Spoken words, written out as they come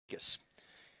Lipinskis.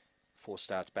 4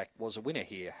 starts back was a winner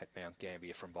here at Mount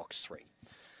Gambier from box 3.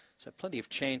 So plenty of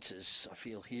chances, I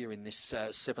feel, here in this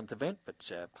 7th event,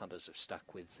 but punters have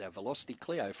stuck with Velocity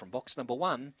Cleo from box number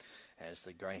 1 as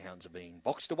the greyhounds are being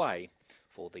boxed away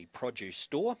for the produce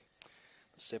store.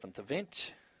 The 7th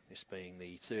event, this being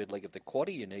the 3rd leg of the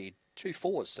quaddie. You need 2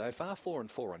 4s so far, 4 and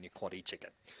 4 on your quaddie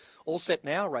ticket. All set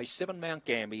now, race 7 Mount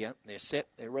Gambier. They're set,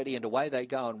 they're ready, and away they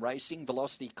go and racing.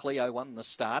 Velocity Cleo won the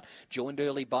start, joined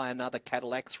early by another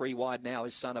Cadillac. 3 wide now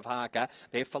is Son of Harker.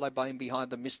 They're followed by him behind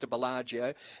them, Mr.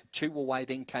 Bellagio. 2 away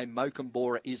then came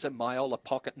Mt-Gambier-10112022-Race-7, Myola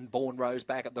Pocket and Born Rose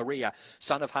back at the rear.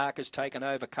 Son of Harker's taken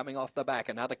over, coming off the back.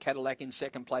 Another Cadillac in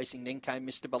second placing. Then came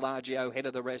Mr. Bellagio. Head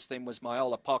of the rest then was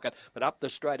Myola Pocket. But up the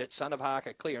straight at Son of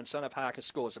Harker clear, and Son of Harker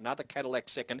scores. Another Cadillac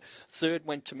second. 3rd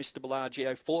went to Mr.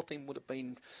 Bellagio. 4th in would have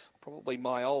been probably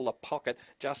Myola Pocket.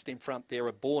 Just in front there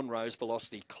are Born Rose,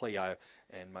 Velocity Cleo,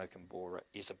 and Mt-Gambier-10112022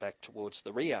 is back towards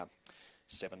the rear.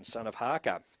 7 Son of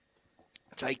Harker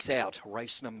takes out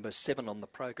race number 7 on the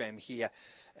program here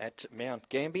at Mount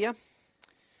Gambier.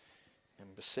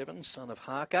 Number 7 Son of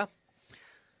Harker.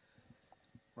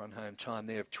 Run home time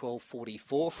there of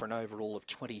 12:44 for an overall of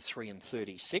 23 and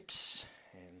 36.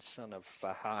 And Son of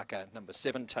Harker, number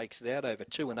 7, takes it out over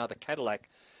 2 another Cadillac.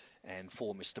 And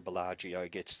 4 Mr. Bellagio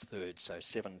gets 3rd, so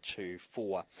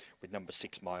 7-2-4 with number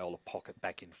 6 Myola Pocket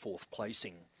back in 4th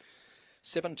placing.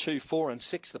 7, 2, 4 and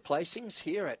 6 the placings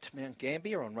here at Mount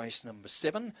Gambier on race number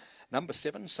 7. Number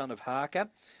 7 Son of Harker,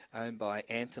 owned by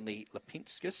Anthony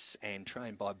Lipinskis and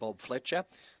trained by Bob Fletcher.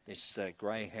 This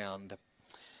greyhound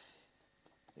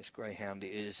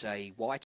is a white